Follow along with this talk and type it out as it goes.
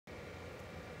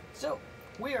So,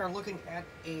 we are looking at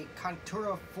a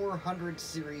Contura 400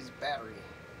 series battery.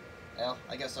 Well,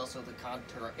 I guess also the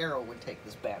Contura Aero would take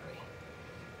this battery.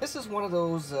 This is one of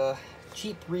those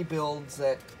cheap rebuilds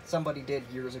that somebody did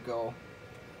years ago,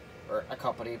 or a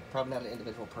company, probably not an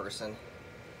individual person.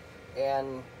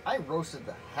 And I roasted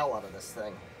the hell out of this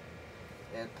thing.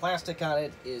 And plastic on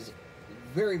it is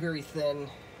very, very thin.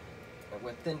 And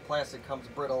with thin plastic comes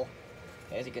brittle.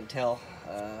 As you can tell,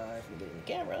 if we get in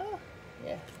the camera,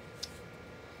 yeah.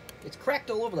 It's cracked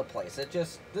all over the place.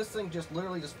 This thing just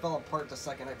literally just fell apart the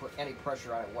second I put any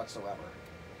pressure on it whatsoever.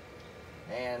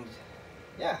 And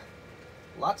yeah,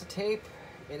 lots of tape.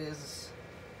 It is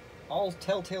all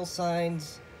telltale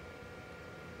signs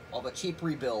of a cheap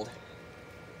rebuild.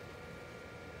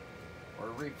 Or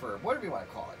refurb, whatever you want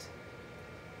to call it.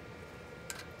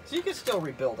 So you can still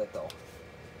rebuild it though.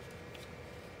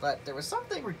 But there was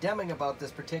something redeeming about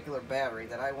this particular battery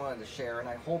that I wanted to share, and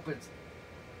I hope it's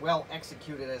well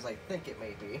executed as I think it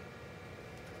may be.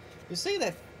 You see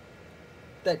that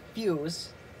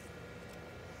fuse,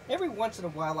 every once in a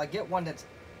while I get one that's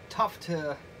tough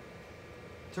to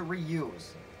reuse.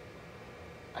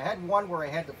 I had one where I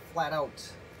had to flat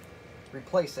out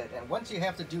replace it, and once you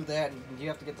have to do that and you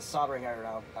have to get the soldering iron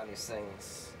out on these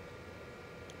things,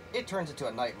 it turns into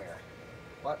a nightmare.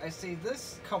 But I see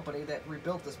this company that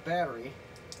rebuilt this battery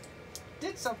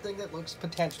did something that looks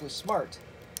potentially smart.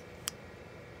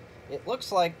 It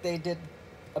looks like they did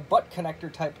a butt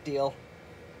connector type deal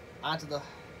onto the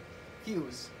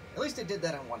fuse. At least they did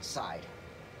that on one side.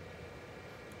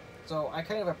 So I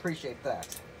kind of appreciate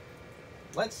that.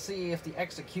 Let's see if the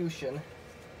execution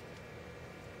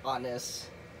on this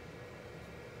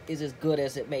is as good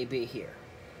as it may be here.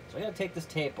 So I gotta take this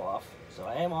tape off. So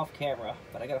I am off camera,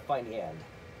 but I gotta find the end.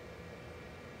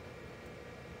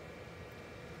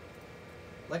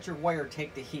 Let your wire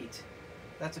take the heat.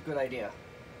 That's a good idea.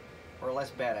 Or a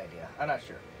less bad idea. I'm not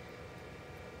sure.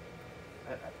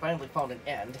 I finally found an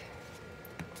end.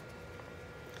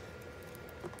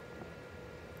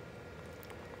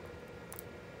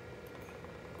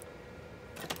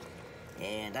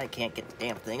 And I can't get the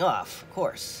damn thing off, of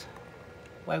course.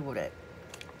 Why would it?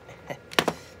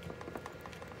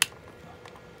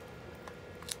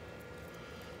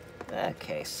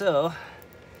 Okay, so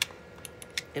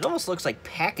it almost looks like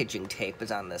packaging tape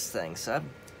is on this thing, so I'm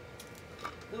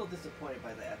a little disappointed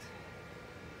by that.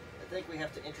 I think we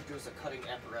have to introduce a cutting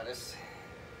apparatus.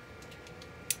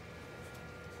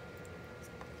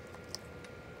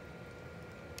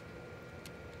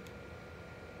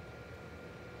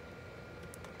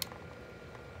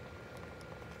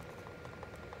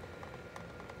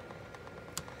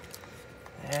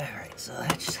 Alright, so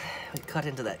we cut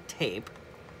into that tape.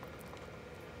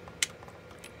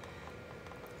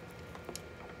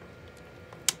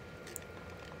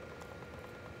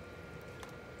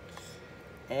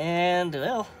 And,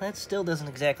 well, that still doesn't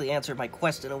exactly answer my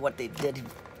question of what they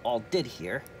all did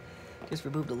here. Just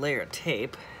removed a layer of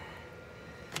tape.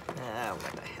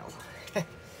 What the hell.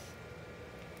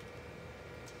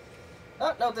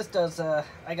 Oh, no, this does, I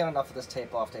got enough of this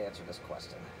tape off to answer this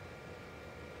question.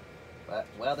 But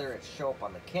whether it show up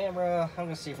on the camera, I'm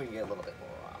going to see if we can get a little bit more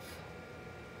off.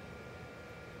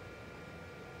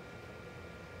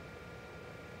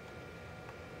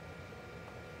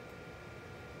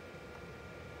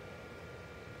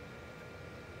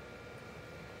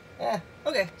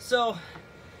 Okay, so,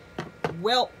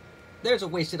 well, there's a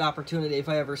wasted opportunity if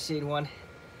I ever seen one.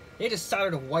 They just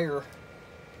soldered a wire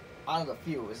onto the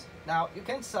fuse. Now, you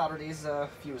can solder these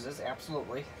fuses,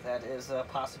 absolutely. That is a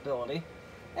possibility.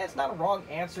 And it's not a wrong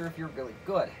answer if you're really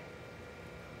good.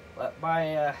 But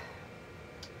my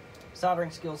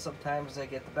soldering skills sometimes they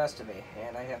get the best of me,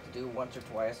 and I have to do once or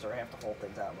twice, or I have to hold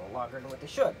things out a little longer than what they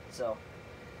should. So,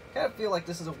 I kind of feel like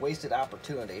this is a wasted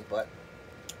opportunity, but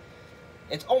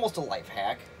it's almost a life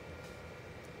hack,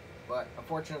 but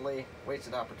unfortunately,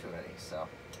 wasted opportunity, so.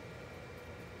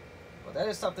 But that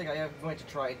is something I am going to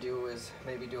try and do, is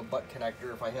maybe do a butt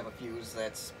connector if I have a fuse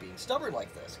that's being stubborn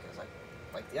like this, because I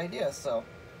like the idea, so.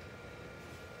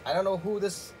 I don't know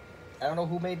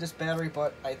who made this battery,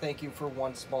 but I thank you for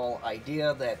one small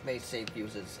idea that may save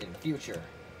fuses in the future.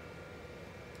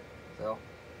 So,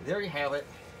 there you have it.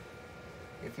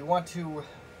 If you want to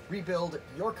rebuild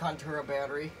your Contura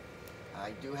battery,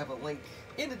 I do have a link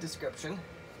in the description,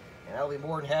 and I'll be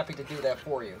more than happy to do that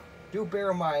for you. Do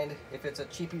bear in mind, if it's a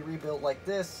cheapy rebuild like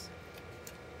this,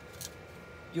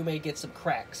 you may get some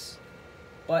cracks,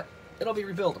 but it'll be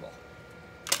rebuildable.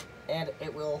 And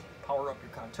it will power up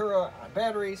your Contura on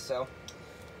batteries, so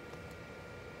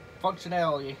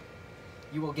functionality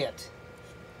you will get.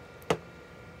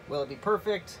 Will it be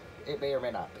perfect? It may or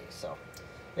may not be, so.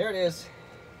 there it is.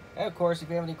 And of course, if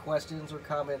you have any questions or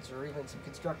comments or even some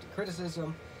constructive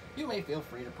criticism, you may feel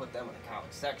free to put them in the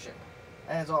comments section.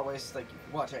 As always, thank you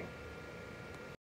for watching.